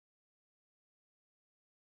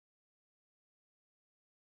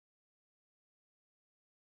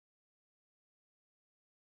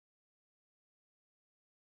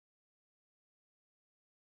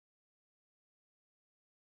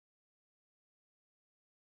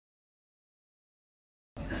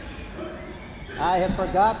I had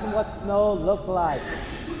forgotten what snow looked like.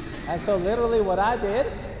 And so literally what I did,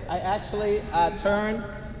 I actually turned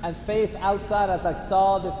and faced outside as I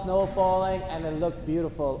saw the snow falling, and it looked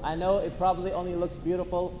beautiful. I know it probably only looks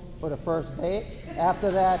beautiful for the first day. After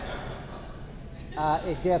that,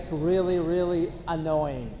 it gets really, really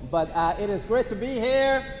annoying. But it is great to be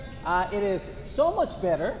here. It is so much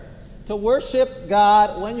better to worship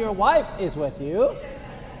God when your wife is with you.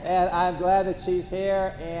 And I'm glad that she's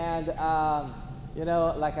here. And, you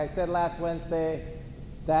know, like I said last Wednesday,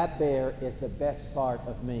 that there is the best part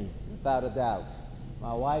of me, without a doubt.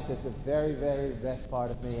 My wife is the very, very best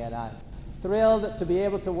part of me. And I'm thrilled to be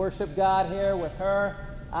able to worship God here with her.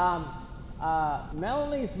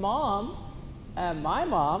 Melanie's mom, and my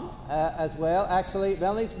mom as well. Actually,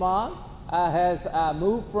 Melanie's mom has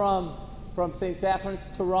moved from St. Catharines,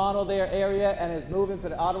 Toronto, their area, and is moving to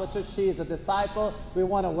the Ottawa Church. She is a disciple. We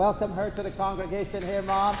want to welcome her to the congregation here,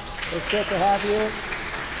 Mom. It's good to have you.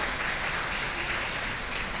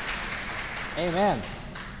 Amen.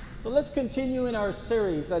 So let's continue in our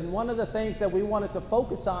series. And one of the things that we wanted to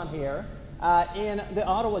focus on here in the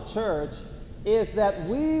Ottawa Church is that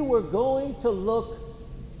we were going to look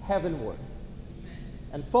heavenward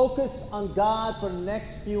and focus on God for the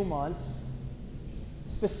next few months.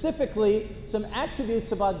 Specifically, some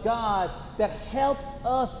attributes about God that helps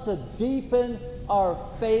us to deepen our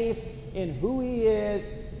faith in who He is,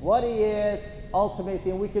 what He is,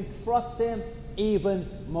 ultimately, and we can trust Him even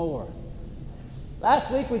more.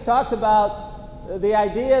 Last week we talked about the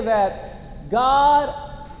idea that God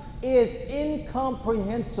is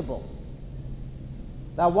incomprehensible.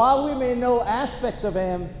 That while we may know aspects of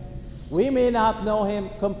Him, we may not know Him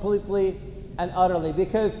completely and utterly,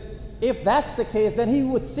 because if that's the case, then He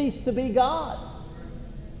would cease to be God.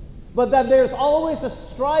 But that there's always a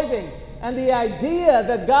striving, and the idea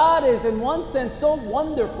that God is in one sense so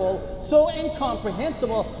wonderful, so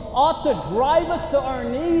incomprehensible, ought to drive us to our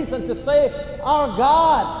knees and to say, our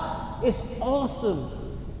God is awesome.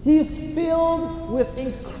 He's filled with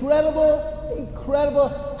incredible,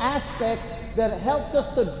 incredible aspects that helps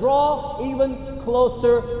us to draw even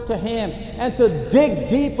closer to Him and to dig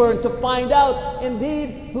deeper and to find out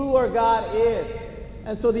indeed who our God is.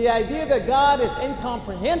 And so the idea that God is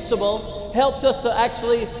incomprehensible helps us to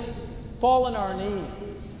actually fall on our knees.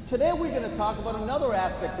 Today we're going to talk about another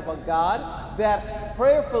aspect about God that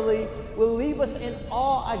prayerfully will leave us in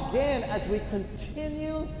awe again as we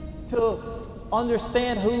continue to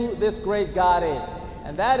understand who this great God is.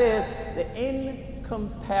 And that is the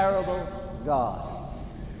incomparable God.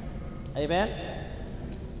 Amen?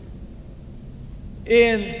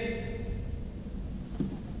 In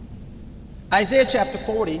Isaiah chapter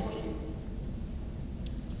 40,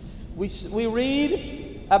 we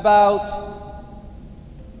read about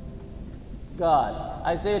God.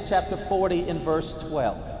 Isaiah chapter 40 in verse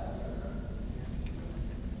 12.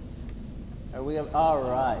 Are we all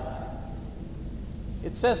right?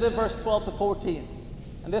 It says in verse 12 to 14.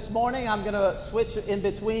 And this morning I'm going to switch in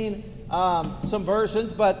between some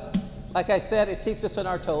versions, but like I said, it keeps us on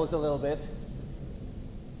our toes a little bit.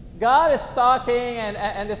 God is talking,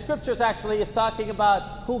 and the scriptures actually is talking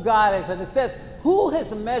about who God is. And it says, who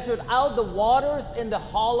has measured out the waters in the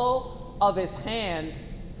hollow of His hand,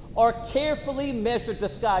 or carefully measured the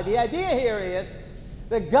sky? The idea here is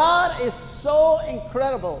that God is so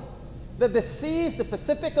incredible that the seas, the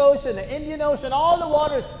Pacific Ocean, the Indian Ocean, all the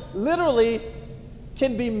waters literally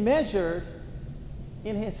can be measured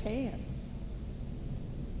in His hands.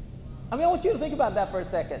 I mean, I want you to think about that for a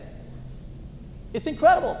second. It's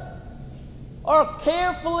incredible. Or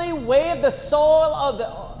carefully weighed the soil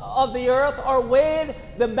of the earth, or weighed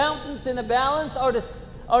the mountains in a balance, or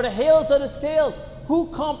the hills on the scales. Who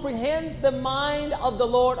comprehends the mind of the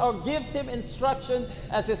Lord, or gives Him instruction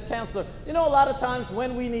as His counselor? You know, a lot of times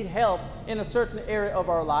when we need help in a certain area of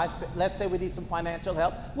our life, let's say we need some financial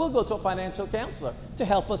help, we'll go to a financial counselor to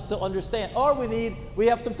help us to understand. Or we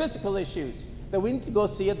have some physical issues that we need to go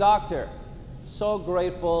see a doctor. So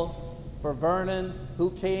grateful for Vernon,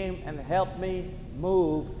 who came and helped me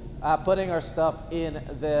move, putting our stuff in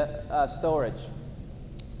the storage.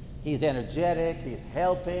 He's energetic, he's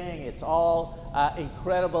helping, it's all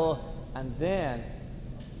incredible. And then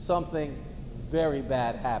something very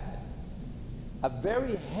bad happened. A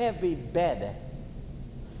very heavy bed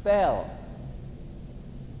fell,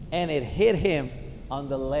 and it hit him on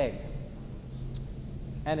the leg.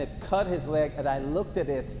 And it cut his leg, and I looked at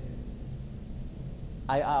it.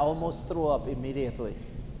 I almost threw up immediately.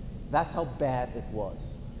 That's how bad it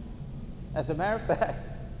was. As a matter of fact,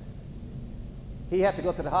 he had to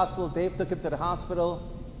go to the hospital. Dave took him to the hospital.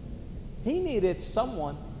 He needed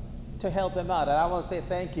someone to help him out. And I want to say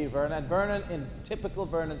thank you, Vernon. Vernon, in typical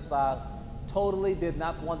Vernon style, totally did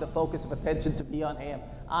not want the focus of attention to be on him.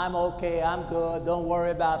 I'm okay, I'm good, don't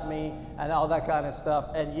worry about me, and all that kind of stuff.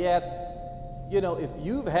 And yet, you know, if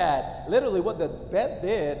you've had, literally what the bed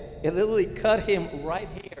did, it literally cut him right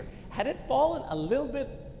here. Had it fallen a little bit,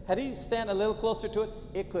 had he stand a little closer to it,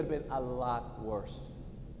 it could have been a lot worse.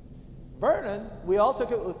 Vernon, we all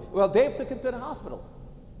took it, well, Dave took him to the hospital.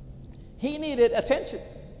 He needed attention.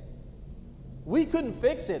 We couldn't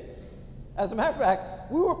fix it. As a matter of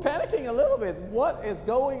fact, we were panicking a little bit. What is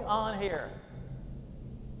going on here?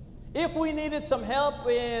 If we needed some help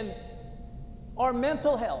in our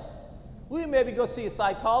mental health, we maybe go see a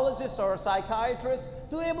psychologist or a psychiatrist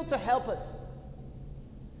to be able to help us.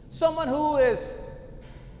 Someone who is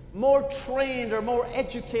more trained or more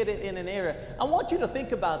educated in an area. I want you to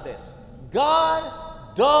think about this.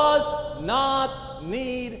 God does not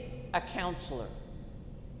need a counselor.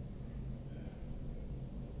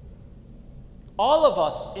 All of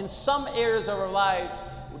us, in some areas of our life,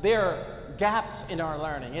 there are gaps in our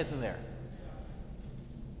learning, isn't there?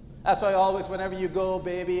 That's why always, whenever you go,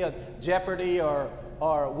 baby, on Jeopardy or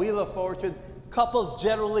Wheel of Fortune, couples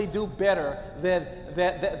generally do better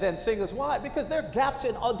than singles. Why? Because there are gaps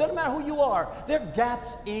in, doesn't matter who you are, there are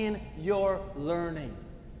gaps in your learning.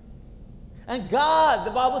 And God,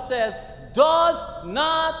 the Bible says, does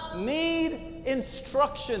not need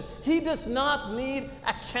instruction. He does not need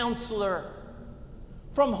a counselor.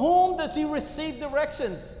 From whom does he receive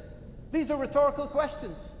directions? These are rhetorical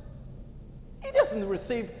questions. He doesn't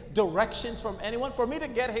receive directions from anyone. For me to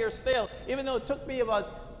get here still, even though it took me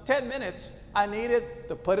about 10 minutes, I needed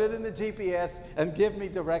to put it in the GPS and give me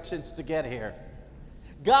directions to get here.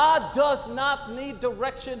 God does not need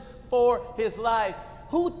direction for his life.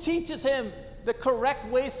 Who teaches him the correct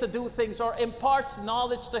ways to do things, or imparts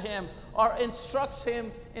knowledge to him, or instructs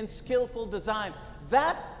him in skillful design?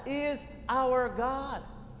 That is our God.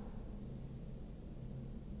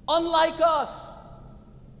 Unlike us.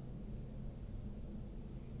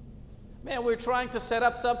 Man, we're trying to set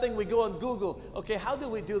up something. We go on Google. Okay, how do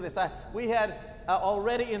we do this? We had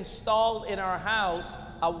already installed in our house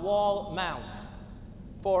a wall mount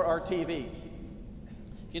for our TV.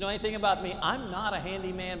 If you know anything about me, I'm not a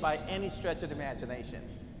handyman by any stretch of the imagination.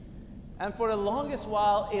 And for the longest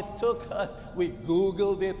while, it took us, we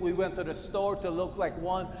Googled it, we went to the store to look like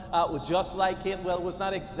one just like it. Well, it was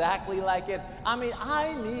not exactly like it. I mean,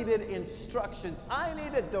 I needed instructions. I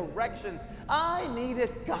needed directions. I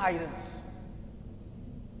needed guidance.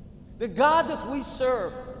 The God that we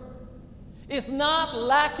serve is not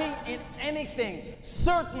lacking in anything.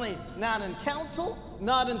 Certainly not in counsel,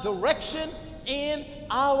 not in direction in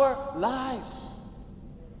our lives.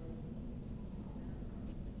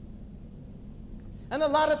 And a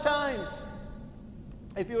lot of times,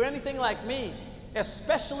 if you're anything like me,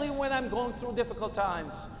 especially when I'm going through difficult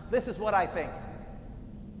times, this is what I think.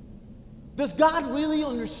 Does God really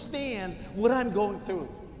understand what I'm going through?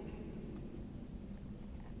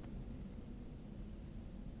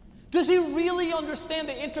 Does he really understand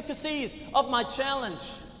the intricacies of my challenge?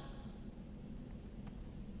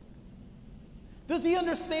 Does he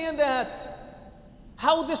understand that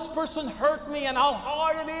how this person hurt me and how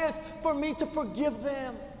hard it is for me to forgive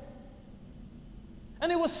them?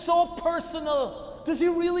 And it was so personal. Does he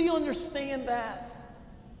really understand that?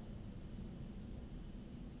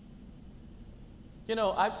 You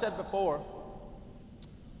know, I've said before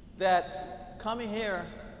that coming here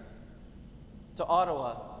to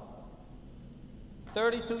Ottawa,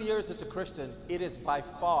 32 years as a Christian, it is by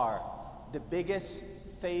far the biggest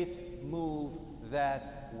faith move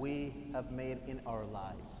that we have made in our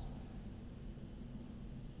lives.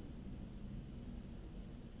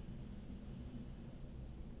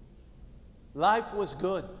 Life was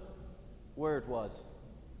good where it was.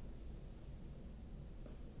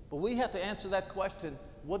 But we have to answer that question,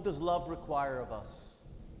 what does love require of us?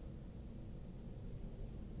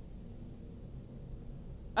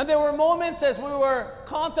 And there were moments as we were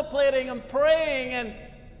contemplating and praying and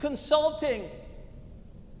consulting.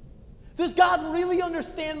 Does God really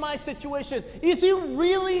understand my situation? Is he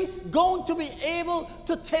really going to be able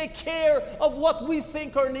to take care of what we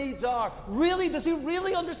think our needs are? Really? Does he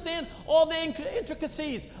really understand all the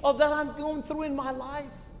intricacies of that I'm going through in my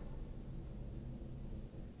life?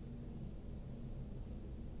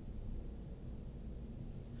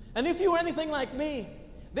 And if you were anything like me,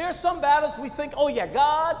 there are some battles we think, oh yeah,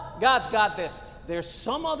 God's got this. There's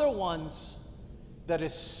some other ones that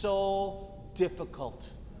is so difficult.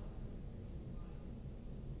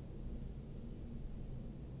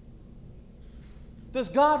 Does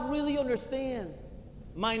God really understand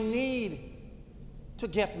my need to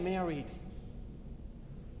get married?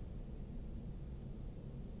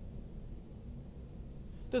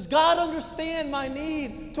 Does God understand my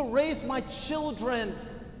need to raise my children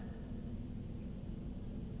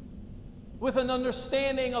with an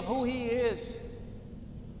understanding of who He is?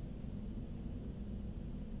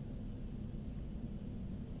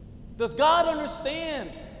 Does God understand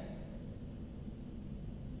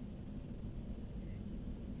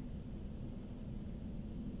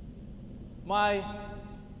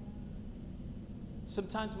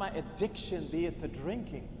sometimes my addiction, be it to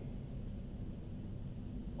drinking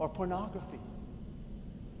or pornography?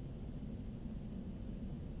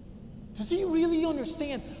 Does He really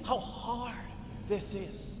understand how hard this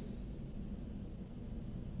is?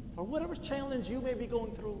 Or whatever challenge you may be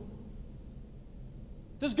going through.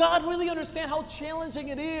 Does God really understand how challenging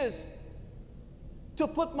it is to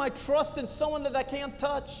put my trust in someone that I can't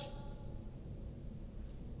touch?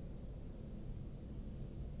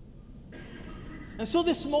 And so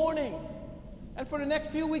this morning, and for the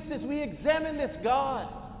next few weeks as we examine this God,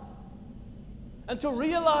 and to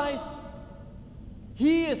realize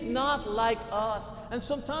He is not like us. And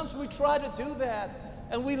sometimes we try to do that,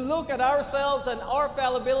 and we look at ourselves and our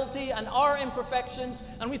fallibility and our imperfections,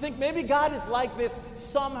 and we think maybe God is like this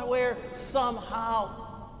somewhere, somehow.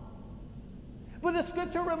 But the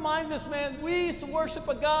scripture reminds us, man, we worship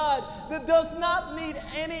a God that does not need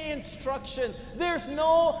any instruction. There's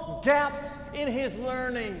no gaps in His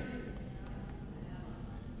learning.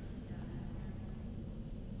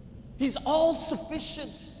 He's all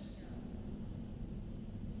sufficient.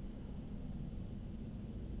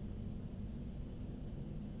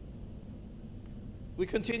 We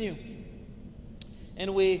continue.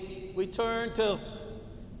 And we turn to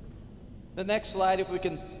the next slide, if we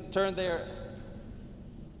can turn there,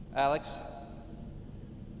 Alex.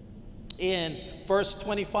 In verse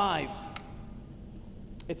 25,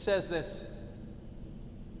 it says this.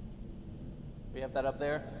 We have that up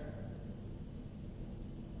there.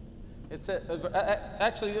 It says,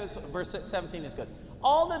 actually, verse 17 is good.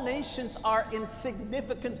 All the nations are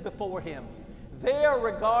insignificant before Him. They are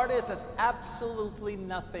regarded as absolutely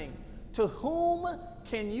nothing. To whom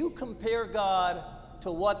can you compare God?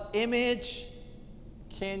 To what image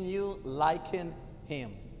can you liken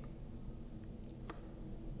Him?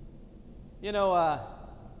 You know,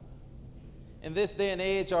 in this day and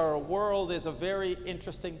age, our world is a very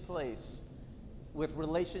interesting place with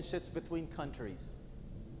relationships between countries.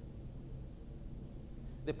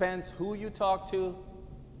 Depends who you talk to.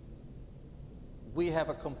 We have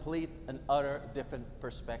a complete and utter different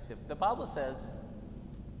perspective. The Bible says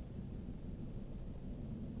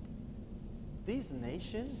these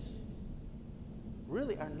nations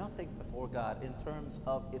really are nothing before God in terms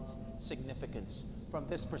of its significance from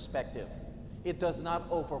this perspective. It does not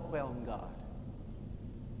overwhelm God.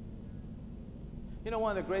 You know,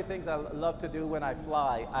 one of the great things I love to do when I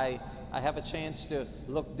fly, I have a chance to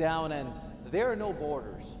look down, and there are no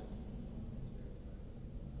borders.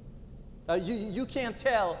 You can't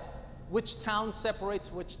tell which town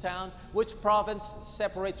separates which town, which province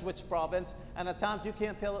separates which province, and at times you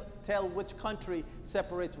can't tell which country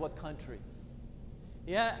separates what country.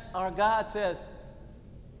 Yeah, our God says,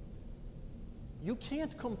 you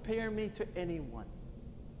can't compare me to anyone.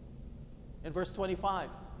 In verse 25,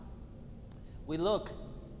 we look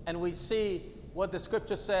and we see what the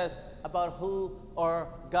scripture says about who our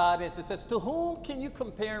God is. It says, to whom can you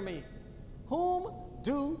compare me? Whom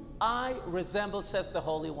do I resemble, says the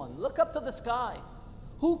Holy One. Look up to the sky.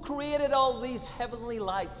 Who created all these heavenly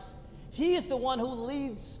lights? He is the one who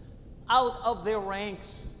leads out of their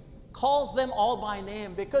ranks, calls them all by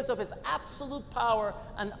name. Because of His absolute power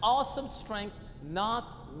and awesome strength,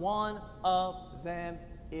 not one of them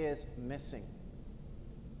is missing.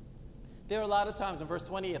 There are a lot of times in verse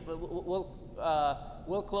 20,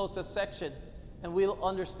 we'll close this section and we'll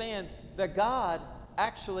understand that God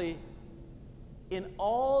actually, in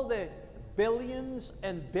all the billions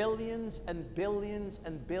and billions and billions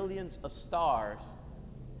and billions of stars,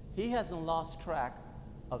 He hasn't lost track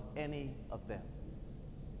of any of them.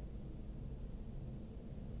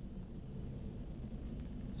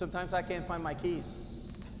 Sometimes I can't find my keys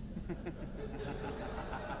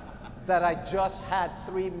that I just had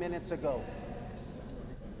 3 minutes ago.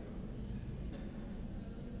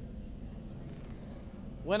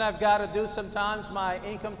 When I've got to do sometimes my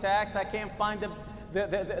income tax, I can't find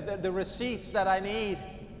the receipts that I need.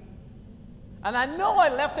 And I know I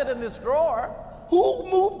left it in this drawer. Who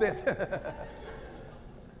moved it?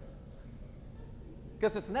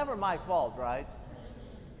 Because it's never my fault, right?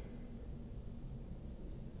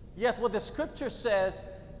 Yet what the scripture says,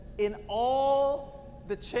 in all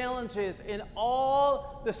the challenges, in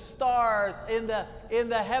all the stars, in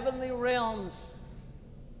the heavenly realms,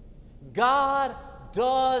 God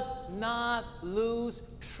does not lose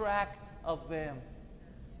track of them.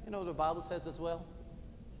 You know what the Bible says as well?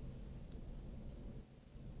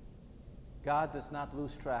 God does not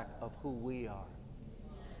lose track of who we are.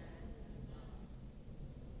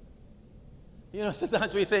 You know,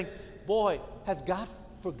 sometimes we think, boy, has God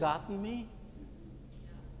forgotten me?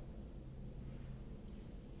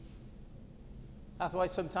 That's why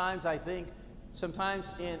sometimes I think,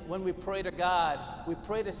 when we pray to God, we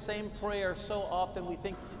pray the same prayer so often we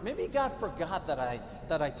think, maybe God forgot that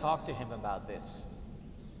I talked to him about this.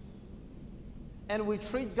 And we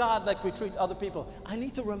treat God like we treat other people. I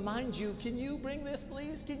need to remind you, can you bring this,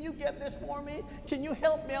 please? Can you get this for me? Can you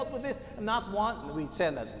help me out with this? Not one. We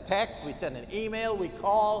send a text, we send an email, we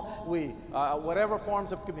call, we whatever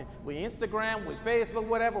forms of community. We Instagram, we Facebook,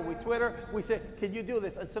 whatever, we Twitter. We say, can you do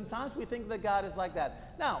this? And sometimes we think that God is like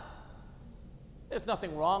that. Now, there's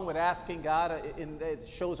nothing wrong with asking God. It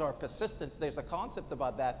shows our persistence. There's a concept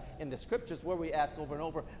about that in the scriptures where we ask over and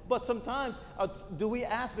over. But sometimes, do we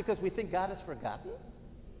ask because we think God has forgotten?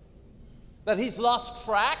 That he's lost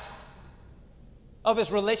track of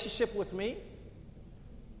his relationship with me?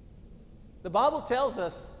 The Bible tells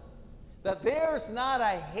us that there's not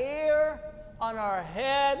a hair on our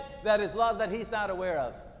head that he's not aware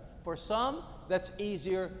of. For some, that's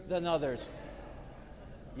easier than others.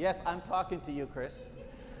 Yes, I'm talking to you, Chris.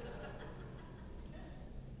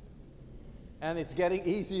 And it's getting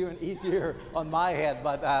easier and easier on my head,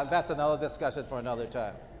 but that's another discussion for another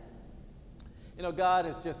time. You know, God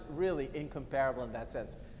is just really incomparable in that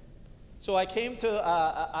sense. So I came to,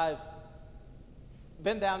 I've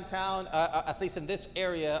been downtown, at least in this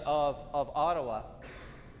area of Ottawa,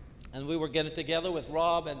 and we were getting together with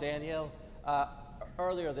Rob and Danielle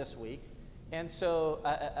earlier this week. And so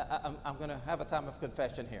I'm going to have a time of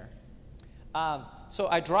confession here. So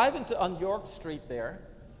I drive on York Street there,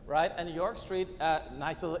 right? And York Street,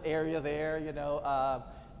 nice little area there, you know.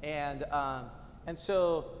 And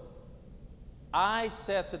so I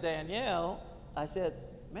said to Danielle, I said,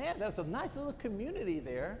 man, there's a nice little community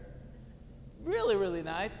there. Really, really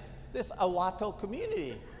nice. This Awato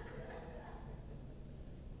community.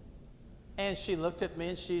 And she looked at me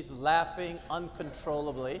and she's laughing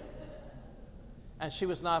uncontrollably. And she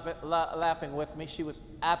was not laughing with me. She was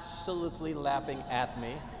absolutely laughing at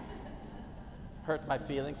me. Hurt my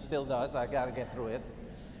feelings, still does. I got to get through it.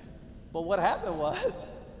 But what happened was,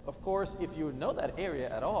 of course, if you know that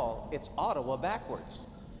area at all, it's Ottawa backwards.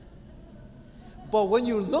 But when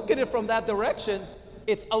you look at it from that direction,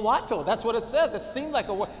 it's Awato. That's what it says. It seemed like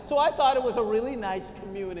so I thought it was a really nice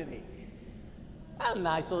community. And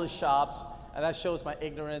nice little shops. And that shows my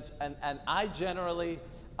ignorance. And I generally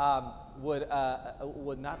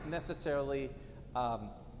would not necessarily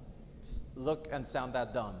look and sound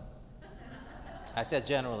that dumb. I said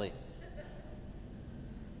generally.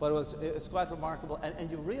 But it was quite remarkable.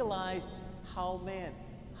 And you realize how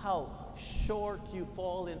short you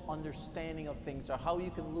fall in understanding of things, or how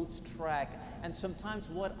you can lose track. And sometimes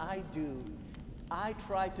what I do, I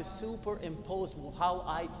try to superimpose how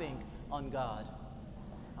I think on God.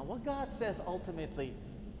 And what God says ultimately,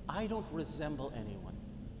 I don't resemble anyone.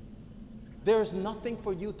 There's nothing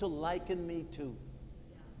for you to liken me to.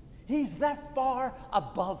 He's that far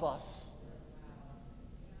above us.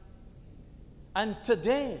 And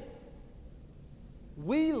today,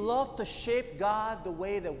 we love to shape God the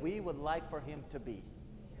way that we would like for him to be.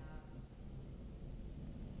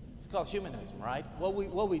 It's called humanism, right? What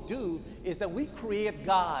we do is that we create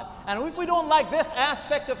God. And if we don't like this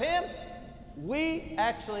aspect of him, we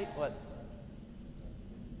actually, what?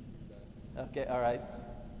 Okay, all right.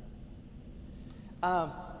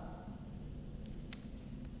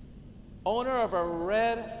 Owner of a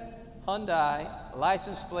red Hyundai,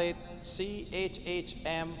 license plate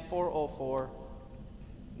CHHM 404.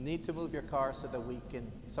 Need to move your car so that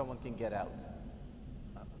someone can get out.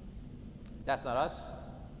 That's not us?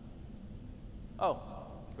 Oh,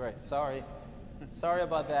 great, sorry. Sorry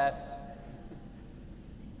about that.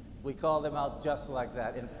 We call them out just like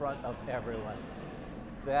that in front of everyone.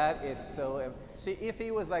 That is so. See, if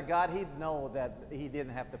he was like God, he'd know that he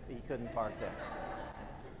couldn't park there.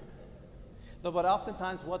 No, but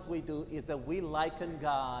oftentimes what we do is that we liken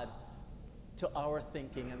God to our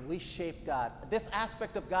thinking, and we shape God. This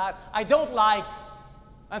aspect of God I don't like,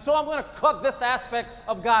 and so I'm going to cut this aspect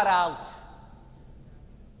of God out.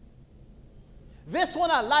 This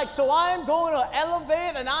one I like, so I'm going to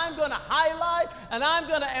elevate and I'm going to highlight and I'm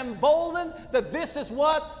going to embolden that this is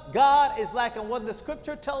what God is like. And what the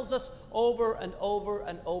scripture tells us over and over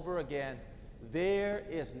and over again, There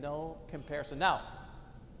is no comparison. Now,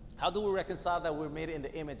 how do we reconcile that we're made in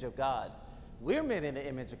the image of God? We're made in the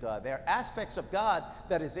image of God. There are aspects of God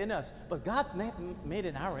that is in us, but God's made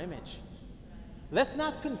in our image. Let's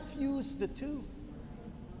not confuse the two.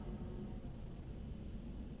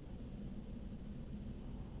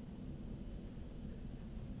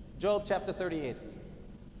 Job chapter 38.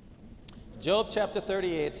 Job chapter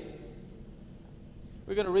 38.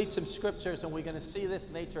 We're going to read some scriptures and we're going to see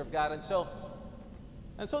this nature of God. And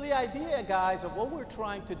so the idea, guys, of what we're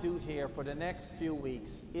trying to do here for the next few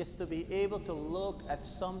weeks is to be able to look at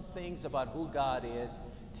some things about who God is,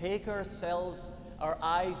 take our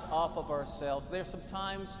eyes off of ourselves. There's some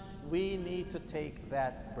times we need to take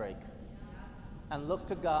that break and look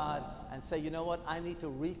to God and say, you know what, I need to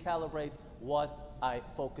recalibrate what I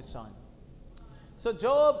focus on. So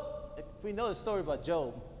Job, if we know the story about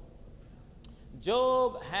Job,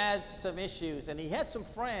 Job had some issues and he had some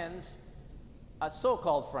friends,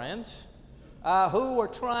 so-called friends, who were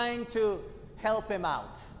trying to help him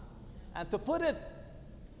out. And to put it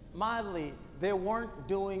mildly, they weren't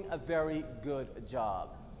doing a very good job.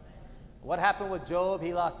 What happened with Job?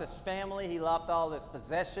 He lost his family, he lost all his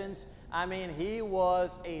possessions. I mean, he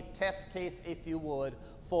was a test case, if you would,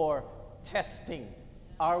 for testing.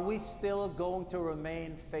 Are we still going to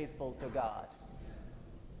remain faithful to God?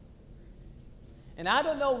 And I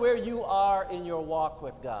don't know where you are in your walk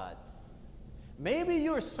with God. Maybe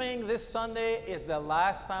you're saying this Sunday is the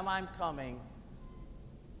last time I'm coming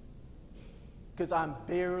because I'm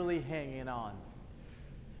barely hanging on.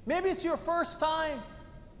 Maybe it's your first time.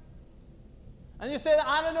 And you say,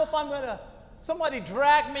 I don't know if I'm going to, somebody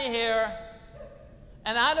drag me here,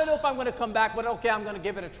 and I don't know if I'm going to come back, but okay, I'm going to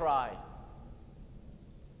give it a try.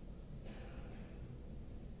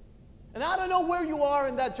 And I don't know where you are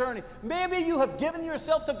in that journey. Maybe you have given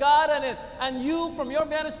yourself to God and you, from your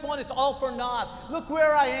vantage point, it's all for naught. Look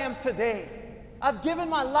where I am today. I've given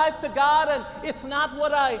my life to God and it's not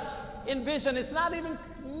what I envisioned. It's not even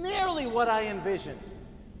nearly what I envisioned.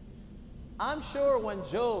 I'm sure when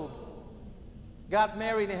Job got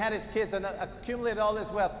married and had his kids and accumulated all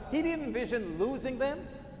this wealth, he didn't envision losing them.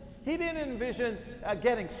 He didn't envision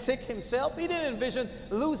getting sick himself. He didn't envision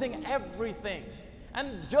losing everything.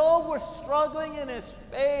 And Job was struggling in his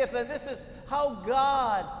faith, and this is how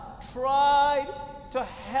God tried to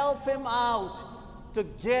help him out to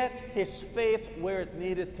get his faith where it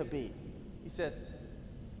needed to be. He says,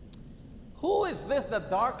 who is this that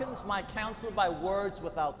darkens my counsel by words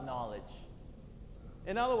without knowledge?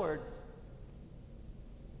 In other words,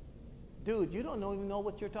 dude, you don't even know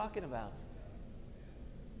what you're talking about.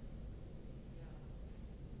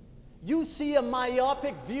 You see a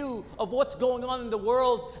myopic view of what's going on in the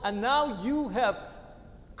world, and now you have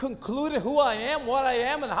concluded who I am, what I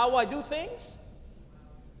am, and how I do things?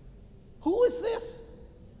 Who is this?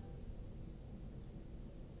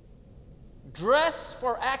 Dress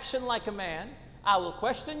for action like a man. I will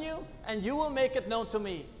question you, and you will make it known to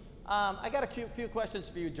me. I got a few questions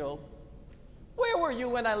for you, Job. Where were you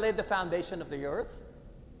when I laid the foundation of the earth?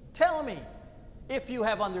 Tell me if you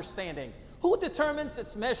have understanding. Who determines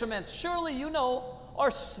its measurements? Surely you know. Or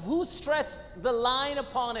who stretched the line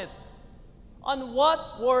upon it? On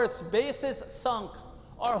what were its bases sunk?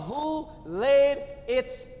 Or who laid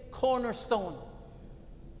its cornerstone?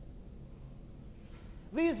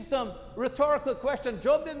 These are some rhetorical questions.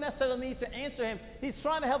 Job didn't necessarily need to answer him. He's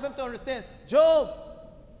trying to help him to understand. Job,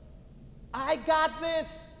 I got this.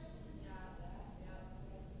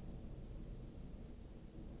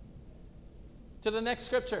 To the next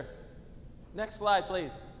scripture. Next slide,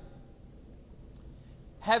 please.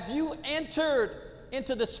 Have you entered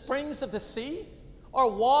into the springs of the sea,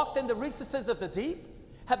 or walked in the recesses of the deep?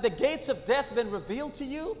 Have the gates of death been revealed to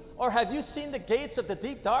you, or have you seen the gates of the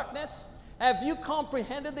deep darkness? Have you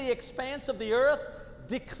comprehended the expanse of the earth?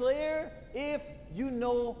 Declare if you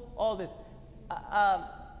know all this.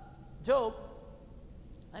 Job,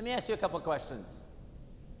 let me ask you a couple of questions.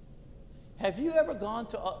 Have you ever gone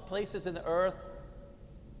to places in the earth,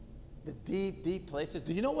 the deep, deep places?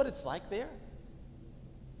 Do you know what it's like there?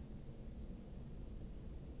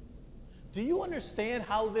 Do you understand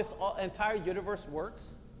how this entire universe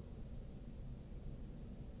works?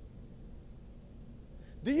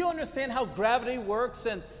 Do you understand how gravity works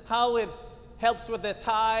and how it helps with the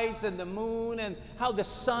tides and the moon and how the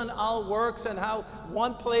sun all works and how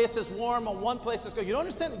one place is warm and one place is cold? You don't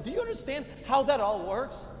understand? Do you understand how that all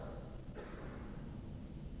works?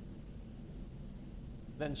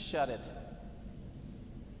 Then shut it.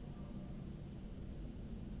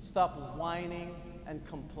 Stop whining and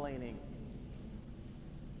complaining.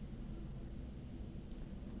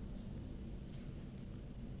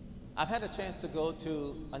 I've had a chance to go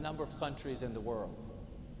to a number of countries in the world.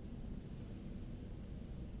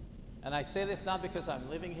 And I say this not because I'm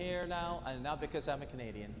living here now and not because I'm a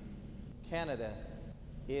Canadian. Canada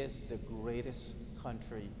is the greatest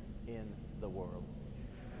country in the world.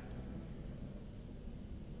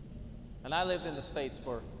 And I lived in the States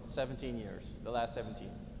for 17 years, the last 17.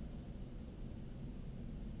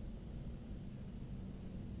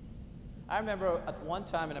 I remember at one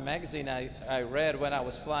time in a magazine I read when I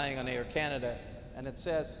was flying on Air Canada, and it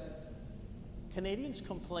says, Canadians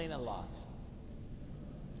complain a lot.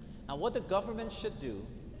 And what the government should do,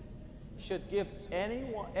 should give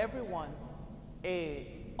everyone a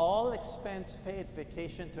all expense paid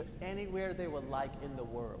vacation to anywhere they would like in the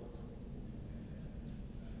world.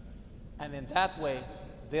 And in that way,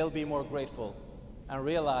 they'll be more grateful and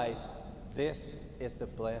realize this is the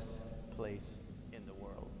blessed place in the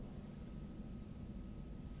world.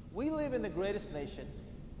 We live in the greatest nation,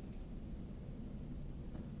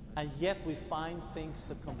 and yet we find things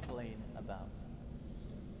to complain about.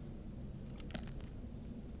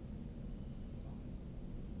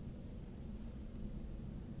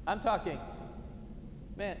 I'm talking,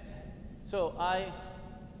 man, so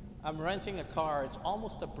I'm renting a car. It's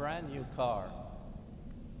almost a brand new car.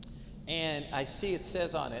 And I see it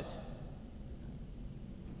says on it,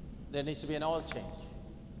 there needs to be an oil change.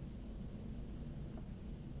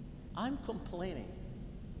 I'm complaining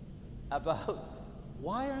about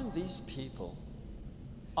why aren't these people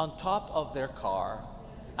on top of their car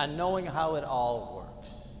and knowing how it all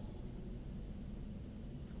works?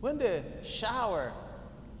 When the shower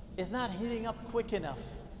is not heating up quick enough,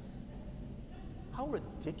 how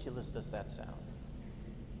ridiculous does that sound?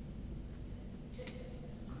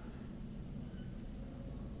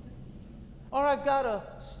 Or I've got to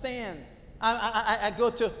stand. I go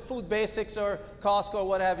to Food Basics or Costco or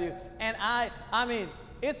what have you, and I mean,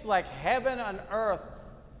 it's like heaven on earth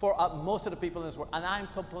for most of the people in this world, and I'm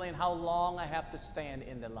complaining how long I have to stand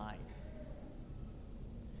in the line.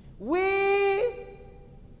 We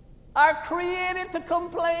are created to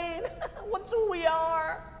complain. What's who we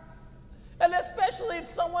are. And especially if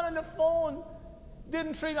someone on the phone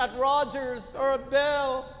didn't treat like Rogers or a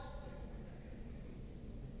Bell.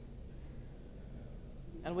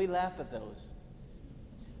 And we laugh at those.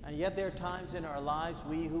 And yet there are times in our lives,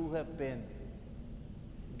 we who have been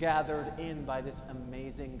gathered in by this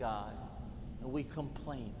amazing God, and we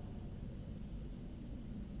complain.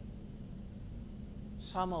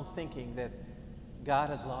 Somehow thinking that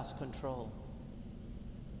God has lost control.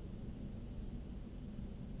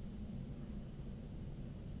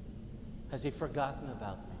 Has He forgotten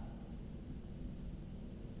about me?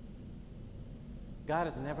 God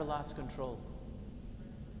has never lost control.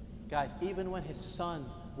 Guys, even when His Son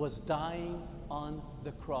was dying on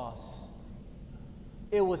the cross,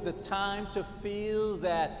 it was the time to feel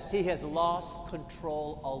that He has lost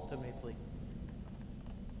control ultimately.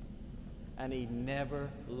 And He never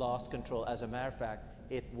lost control. As a matter of fact,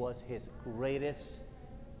 it was His greatest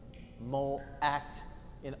act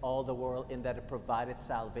in all the world, in that it provided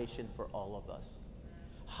salvation for all of us.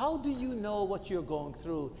 How do you know what you're going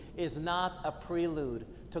through is not a prelude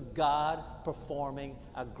to God performing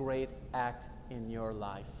a great act in your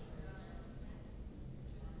life?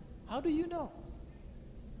 How do you know?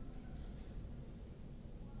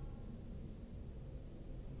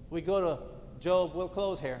 We go to Job. We'll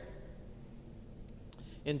close here.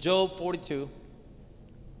 In Job 42,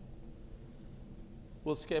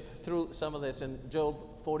 we'll skip through some of this. In Job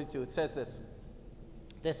 42, it says this.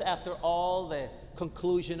 This after all the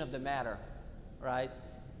conclusion of the matter, right?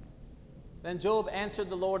 Then Job answered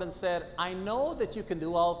the Lord and said, I know that you can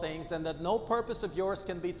do all things, and that no purpose of yours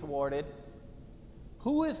can be thwarted.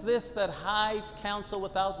 Who is this that hides counsel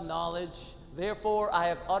without knowledge? Therefore I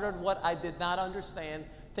have uttered what I did not understand,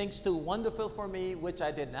 things too wonderful for me, which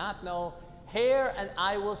I did not know. Hear, and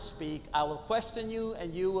I will speak. I will question you,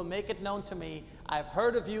 and you will make it known to me. I have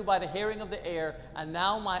heard of you by the hearing of the air, and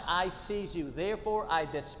now my eye sees you. Therefore I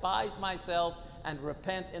despise myself and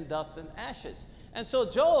repent in dust and ashes. And so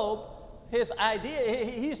Job, his idea,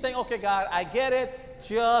 he's saying, okay, God, I get it.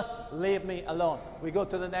 Just leave me alone. We go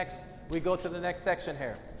to the next section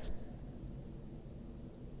here.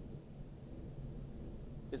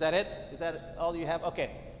 Is that it? Is that all you have?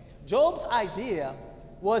 Okay. Job's idea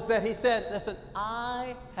was that he said, listen,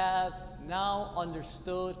 I have now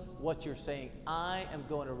understood what you're saying. I am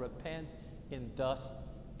going to repent in dust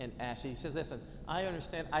and ashes. He says, listen, I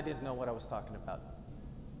understand. I didn't know what I was talking about.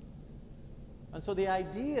 And so the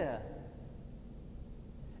idea,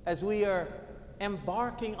 as we are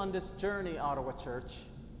embarking on this journey, Ottawa Church,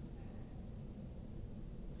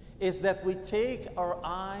 is that we take our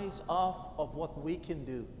eyes off of what we can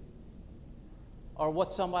do or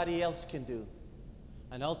what somebody else can do,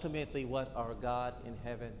 and ultimately what our God in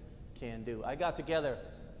heaven can do. I got together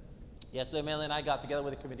yesterday, Melanie and I got together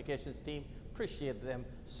with the communications team. Appreciate them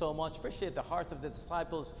so much. Appreciate the hearts of the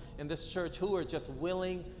disciples in this church who are just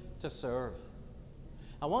willing to serve.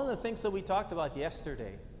 And one of the things that we talked about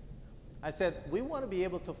yesterday, I said, we want to be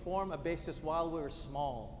able to form a basis while we're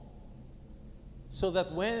small, so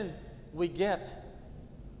that when we get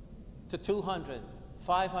to 200,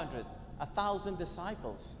 500, 1,000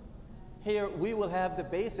 disciples, here we will have the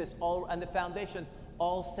basis all and the foundation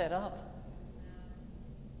all set up.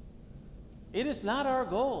 It is not our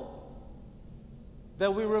goal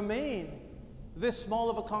that we remain this small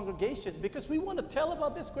of a congregation, because we want to tell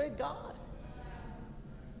about this great God.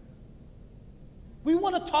 We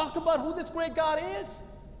want to talk about who this great God is.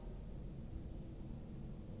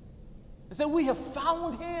 And so we have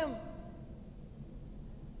found him.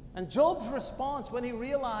 And Job's response when he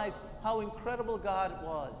realized how incredible God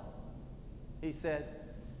was, he said,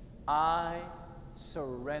 I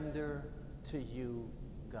surrender to you,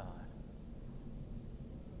 God.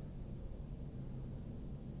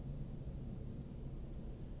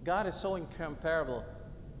 God is so incomparable.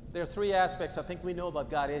 There are three aspects I think we know about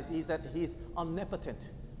God. Is that he's omnipotent,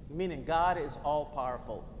 meaning God is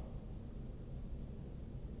all-powerful.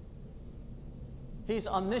 He's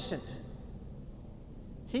omniscient.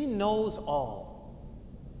 He knows all.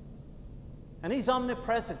 And he's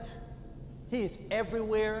omnipresent. He is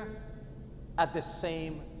everywhere at the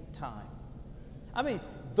same time. I mean,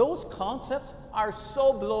 those concepts are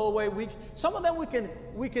so blow away. Some of them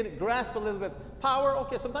we can grasp a little bit. Power,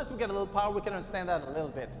 okay, sometimes we get a little power, we can understand that a little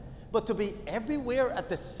bit. But to be everywhere at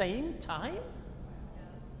the same time?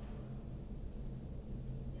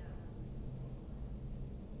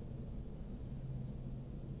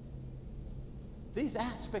 These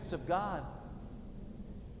aspects of God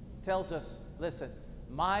tells us, listen,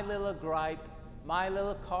 my little gripe, my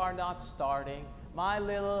little car not starting, my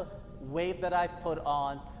little weight that I've put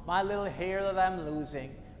on, my little hair that I'm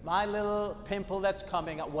losing, my little pimple that's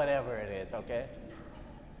coming up, whatever it is, okay?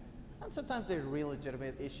 And sometimes there's real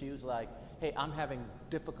legitimate issues like, hey, I'm having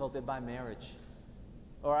difficulty in my marriage,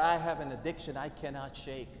 or I have an addiction I cannot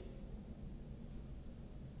shake.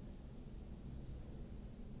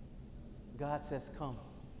 God says, come.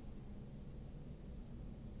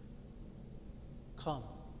 Come.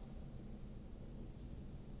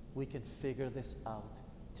 We can figure this out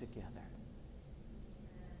together.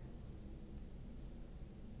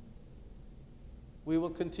 We will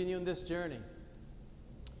continue in this journey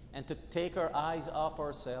and to take our eyes off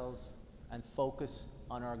ourselves and focus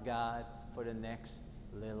on our God for the next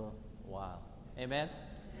little while. Amen?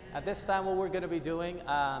 At this time, what we're going to be doing,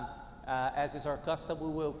 as is our custom, we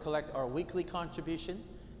will collect our weekly contribution.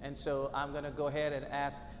 And so I'm going to go ahead and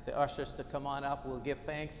ask the ushers to come on up. We'll give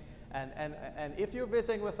thanks. And if you're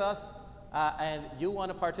visiting with us and you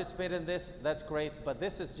want to participate in this, that's great. But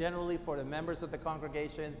this is generally for the members of the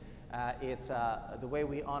congregation. It's the way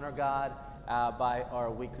we honor God by our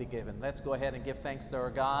weekly giving. Let's go ahead and give thanks to our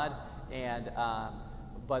God.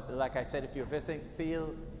 But like I said, if you're visiting,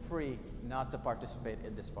 feel free not to participate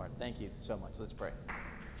in this part. Thank you so much. Let's pray.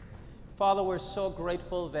 Father, we're so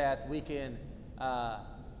grateful that we can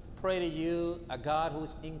pray to you, a God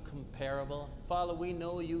who's incomparable. Father, we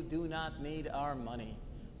know you do not need our money.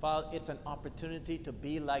 Father, it's an opportunity to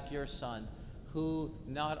be like your Son, who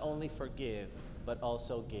not only forgive, but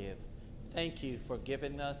also give. Thank you for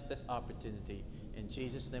giving us this opportunity. In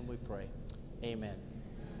Jesus' name we pray. Amen.